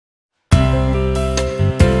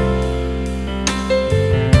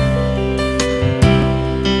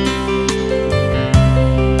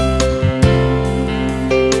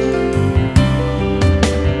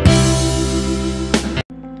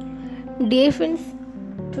Dear friends,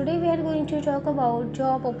 today we are going to talk about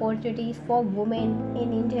job opportunities for women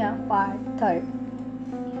in India, part 3rd.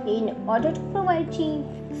 In order to provide cheap,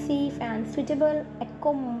 safe and suitable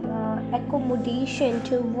accommodation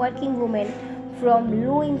to working women from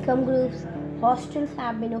low-income groups, hostels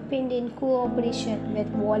have been opened in cooperation with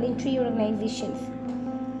voluntary organizations.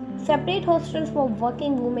 Separate hostels for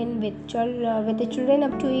working women with children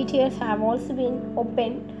up to 8 years have also been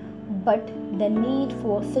opened, but the need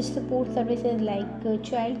for such support services like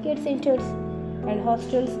child care centers and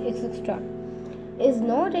hostels, etc., is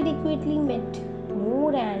not adequately met.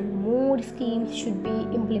 More and more schemes should be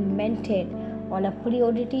implemented on a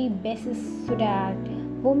priority basis so that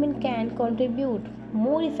women can contribute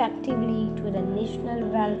more effectively to the national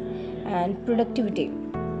wealth and productivity.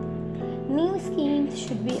 New schemes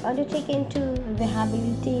should be undertaken to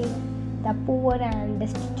rehabilitate the poor and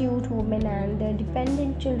destitute women and their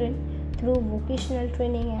dependent children through vocational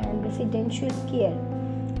training and residential care.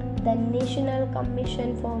 The National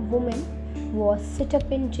Commission for Women was set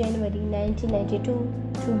up in January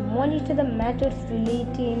 1992 to monitor the matters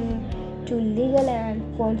relating to legal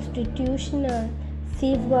and constitutional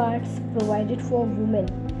safeguards provided for women,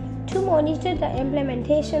 to monitor the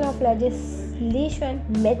implementation of legislation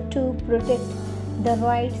meant to protect the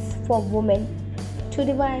rights for women, to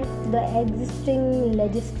revise the existing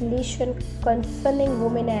legislation concerning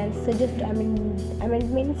women and suggest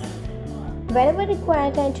amendments wherever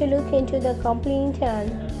required, and to look into the complaint and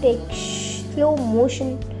take slow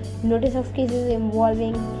motion notice of cases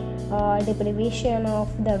involving deprivation of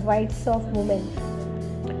the rights of women.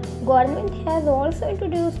 Government has also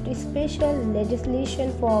introduced special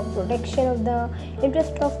legislation for protection of the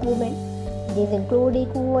interest of women. These include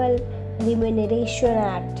Equal Remuneration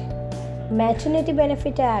Act, Maternity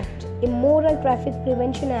Benefit Act, Immoral Traffic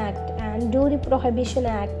Prevention Act, and Dowry Prohibition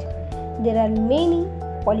Act. There are many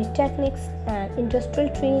polytechnics and industrial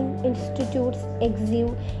training institutes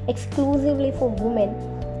exclusively for women,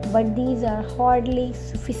 but these are hardly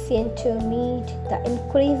sufficient to meet the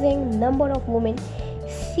increasing number of women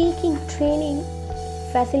seeking training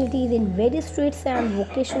facilities in various trades and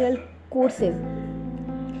vocational courses.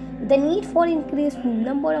 The need for increased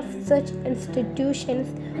number of such institutions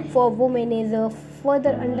for women is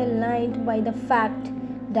further underlined by the fact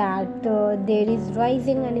that there is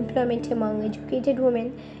rising unemployment among educated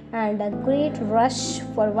women and a great rush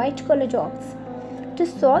for white-collar jobs. To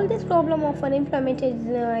solve this problem of unemployment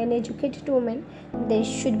in educated women, they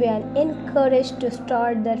should be encouraged to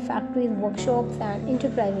start their factories, workshops, and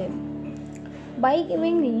enterprises. By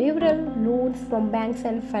giving liberal loans from banks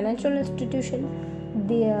and financial institutions,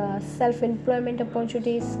 their self-employment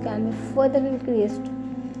opportunities can be further increased.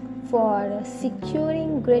 For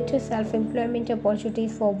securing greater self-employment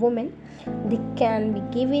opportunities for women, they can be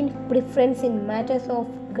given preference in matters of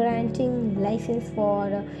granting license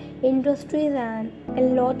for industries and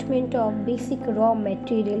allotment of basic raw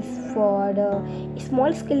materials for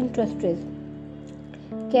small-scale industries.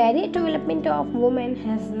 Career development of women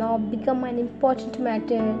has now become an important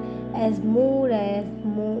matter as more and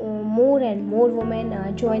more women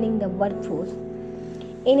are joining the workforce.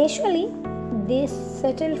 Initially, they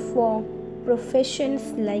settled for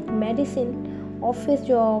professions like medicine, office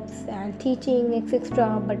jobs, and teaching,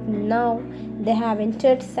 etc., but now they have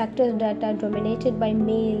entered sectors that are dominated by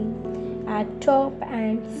male at top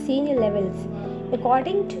and senior levels.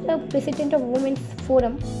 According to the president of Women's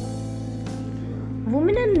Forum,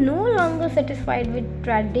 women are no longer satisfied with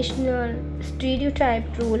traditional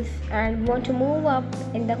stereotyped roles and want to move up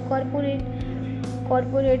in the corporate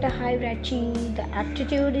hierarchy. The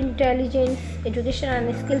aptitude, intelligence, education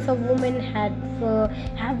and skills of women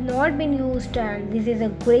have not been used, and this is a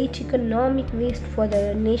great economic waste for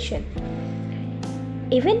the nation.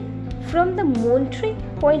 Even from the monetary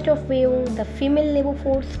point of view, the female labor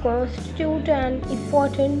force constitutes an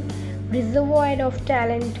important reservoir of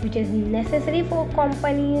talent which is necessary for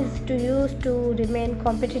companies to use to remain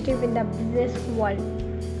competitive in the business world.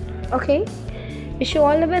 Okay, wish you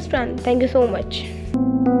all the best, and thank you so much.